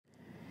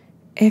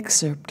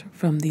Excerpt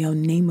from the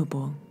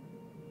Unnameable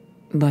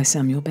by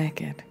Samuel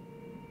Beckett.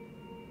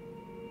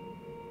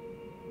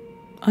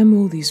 I'm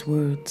all these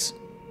words,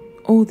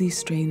 all these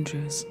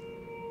strangers,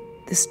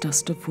 this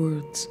dust of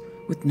words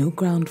with no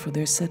ground for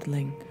their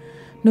settling,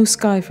 no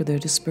sky for their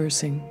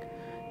dispersing,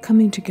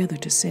 coming together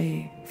to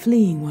say,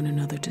 fleeing one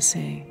another to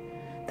say,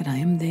 that I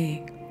am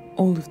they,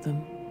 all of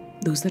them,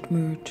 those that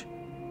merge,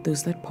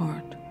 those that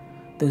part,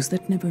 those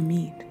that never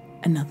meet,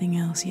 and nothing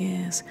else,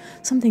 yes,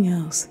 something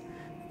else,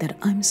 that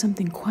I'm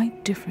something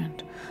quite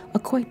different, a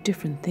quite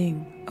different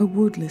thing, a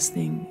wordless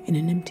thing in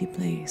an empty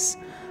place,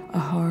 a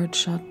hard,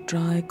 shut,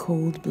 dry,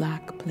 cold,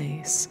 black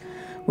place,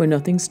 where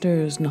nothing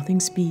stirs,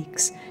 nothing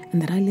speaks,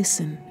 and that I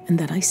listen, and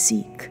that I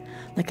seek,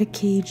 like a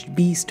caged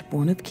beast,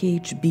 born of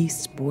caged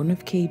beasts, born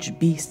of caged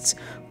beasts,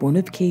 born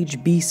of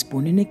caged beasts,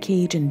 born in a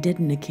cage and dead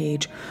in a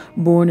cage,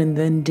 born and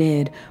then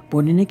dead,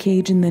 born in a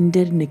cage and then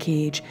dead in a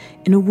cage,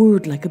 in a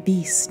word like a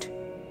beast,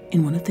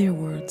 in one of their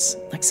words,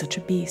 like such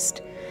a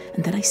beast,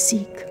 and that I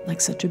seek,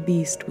 like such a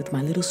beast, with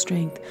my little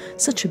strength,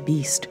 such a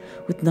beast,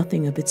 with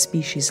nothing of its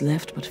species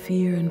left but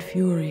fear and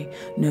fury.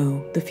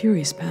 No, the fury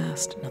is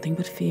past, nothing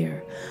but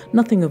fear,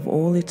 nothing of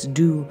all its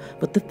due,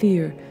 but the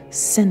fear,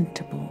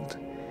 centupled,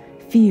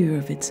 fear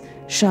of its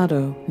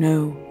shadow,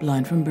 no,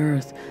 blind from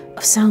birth,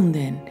 of sound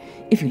then,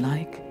 if you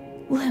like,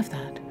 we'll have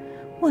that.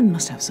 One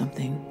must have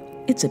something.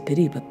 It's a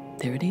pity, but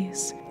there it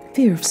is.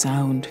 Fear of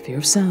sound, fear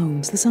of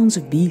sounds, the sounds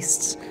of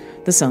beasts,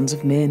 the sounds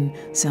of men,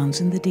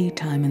 sounds in the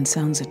daytime and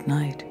sounds at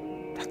night.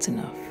 That's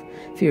enough.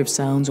 Fear of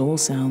sounds, all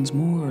sounds,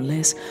 more or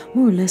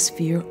less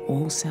fear,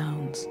 all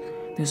sounds.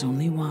 There's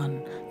only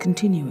one,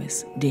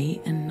 continuous,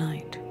 day and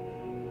night.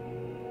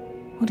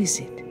 What is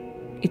it?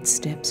 Its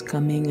steps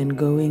coming and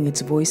going, its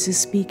voices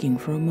speaking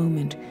for a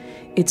moment,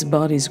 its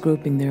bodies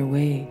groping their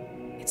way.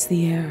 It's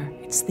the air,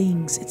 it's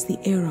things, it's the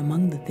air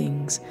among the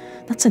things.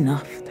 That's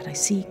enough that I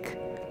seek,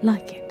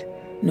 like it.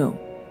 No,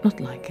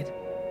 not like it.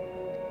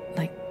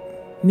 Like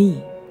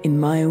me, in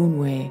my own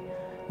way,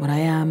 what I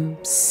am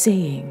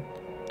saying,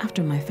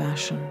 after my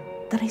fashion,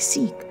 that I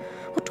seek.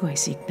 What do I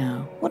seek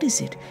now? What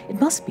is it? It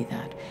must be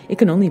that. It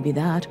can only be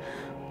that.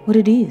 What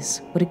it is,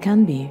 what it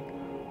can be.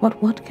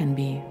 What can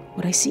be.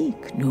 What I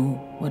seek. No,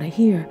 what I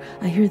hear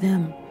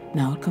them.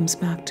 Now it comes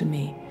back to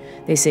me.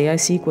 They say I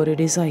seek what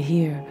it is I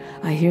hear.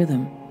 I hear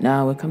them.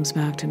 Now it comes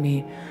back to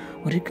me.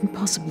 What it can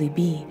possibly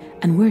be,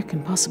 and where it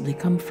can possibly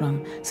come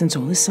from, since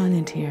all is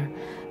silent here,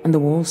 and the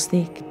walls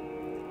thick,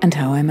 and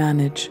how I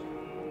manage,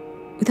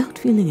 without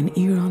feeling an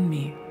ear on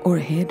me, or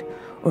a head,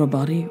 or a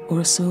body,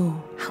 or a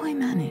soul, how I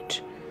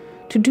manage,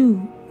 to do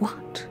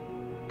what?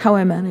 How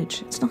I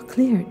manage, it's not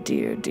clear,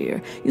 dear,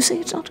 dear. You say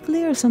it's not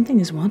clear, something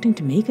is wanting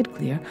to make it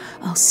clear.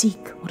 I'll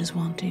seek what is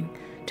wanting,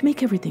 to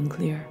make everything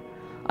clear.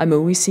 I'm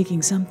always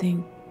seeking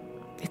something.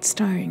 It's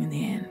tiring in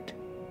the end,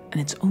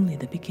 and it's only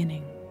the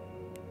beginning.